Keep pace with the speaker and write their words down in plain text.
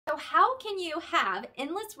how can you have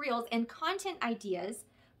endless reels and content ideas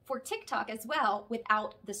for TikTok as well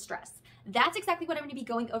without the stress? That's exactly what I'm going to be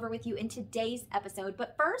going over with you in today's episode.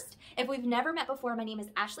 But first, if we've never met before, my name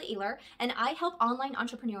is Ashley Aylor, and I help online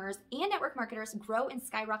entrepreneurs and network marketers grow and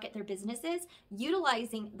skyrocket their businesses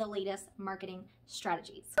utilizing the latest marketing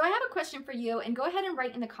strategies. So I have a question for you, and go ahead and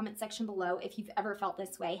write in the comment section below if you've ever felt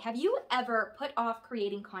this way. Have you ever put off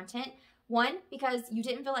creating content? One, because you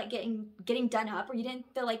didn't feel like getting done up, or you didn't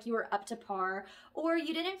feel like you were up to par, or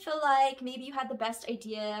you didn't feel like maybe you had the best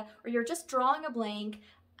idea, or you're just drawing a blank,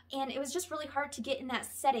 and it was just really hard to get in that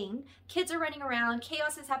setting. Kids are running around,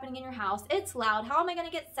 chaos is happening in your house, it's loud. How am I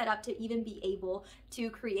gonna get set up to even be able to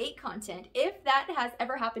create content? If that has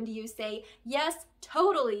ever happened to you, say yes,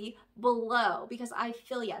 totally, below, because I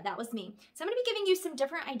feel ya, that was me. So I'm gonna be giving you some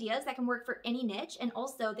different ideas that can work for any niche, and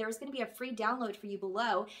also there's gonna be a free download for you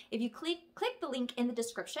below. If you click the link in the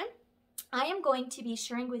description, I am going to be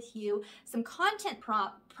sharing with you some content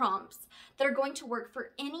prompts that are going to work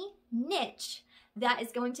for any niche that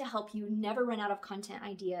is going to help you never run out of content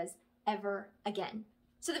ideas ever again.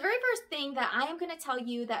 So the very first thing that I am going to tell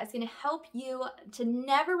you that is going to help you to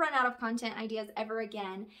never run out of content ideas ever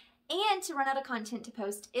again and to run out of content to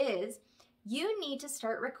post is you need to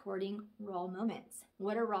start recording raw moments.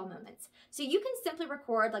 What are raw moments? So you can simply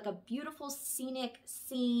record like a beautiful scenic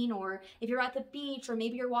scene, or if you're at the beach, or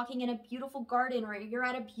maybe you're walking in a beautiful garden, or you're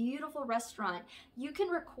at a beautiful restaurant, you can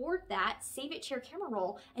record that, save it to your camera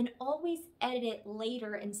roll, and always edit it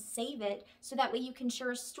later and save it so that way you can share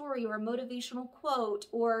a story or a motivational quote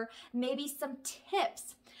or maybe some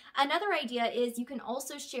tips. Another idea is you can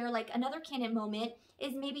also share, like, another candid moment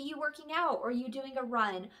is maybe you working out, or you doing a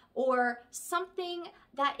run, or something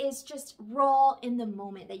that is just raw in the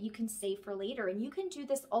moment that you can save for later. And you can do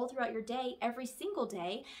this all throughout your day, every single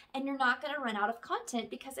day, and you're not going to run out of content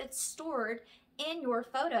because it's stored in your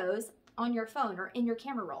photos on your phone or in your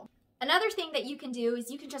camera roll. Another thing that you can do is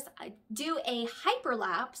you can just do a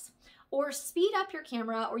hyperlapse or speed up your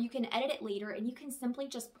camera, or you can edit it later, and you can simply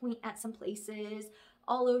just point at some places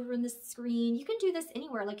all over in the screen. You can do this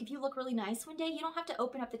anywhere. Like if you look really nice one day, you don't have to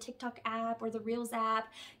open up the TikTok app or the Reels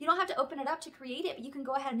app. You don't have to open it up to create it, but you can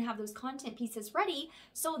go ahead and have those content pieces ready.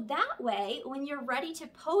 So that way, when you're ready to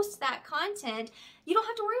post that content, you don't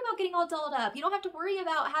have to worry about getting all dolled up. You don't have to worry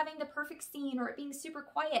about having the perfect scene or it being super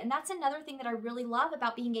quiet. And that's another thing that I really love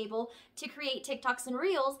about being able to create TikToks and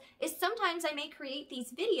Reels is sometimes I may create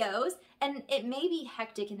these videos and it may be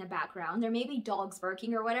hectic in the background. There may be dogs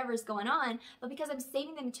barking or whatever's going on, but because I'm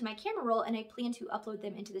saving them to my camera roll and I plan to upload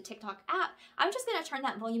them into the TikTok app, I'm just gonna turn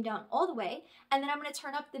that volume down all the way, and then I'm gonna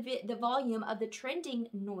turn up the volume of the trending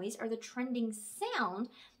noise or the trending sound,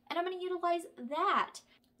 and I'm gonna utilize that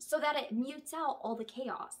so that it mutes out all the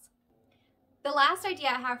chaos. The last idea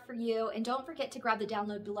I have for you, and don't forget to grab the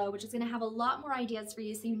download below, which is going to have a lot more ideas for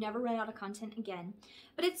you so you never run out of content again,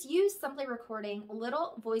 but it's you simply recording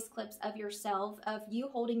little voice clips of yourself, of you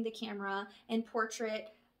holding the camera in portrait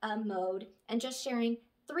mode, and just sharing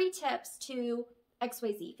 3 tips to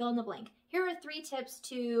XYZ, fill in the blank. Here are 3 tips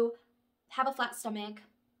to have a flat stomach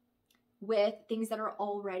with things that are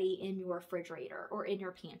already in your refrigerator or in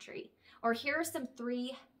your pantry. Or here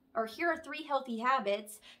are 3 healthy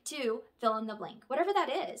habits to fill in the blank, whatever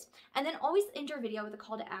that is. And then always end your video with a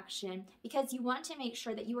call to action, because you want to make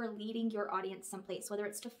sure that you are leading your audience someplace, whether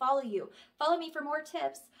it's to follow you, follow me for more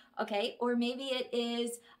tips, okay? Or maybe it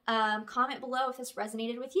is comment below if this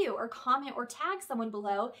resonated with you, or comment or tag someone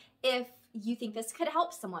below if you think this could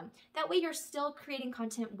help someone. That way you're still creating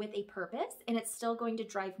content with a purpose and it's still going to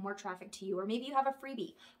drive more traffic to you. Or maybe you have a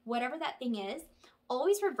freebie, whatever that thing is.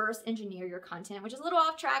 Always reverse engineer your content, which is a little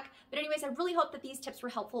off track, but anyways, I really hope that these tips were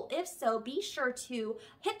helpful. If so, be sure to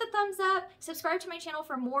hit the thumbs up, subscribe to my channel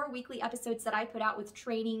for more weekly episodes that I put out with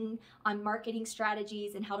training on marketing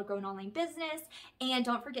strategies and how to grow an online business, and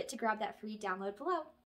don't forget to grab that free download below.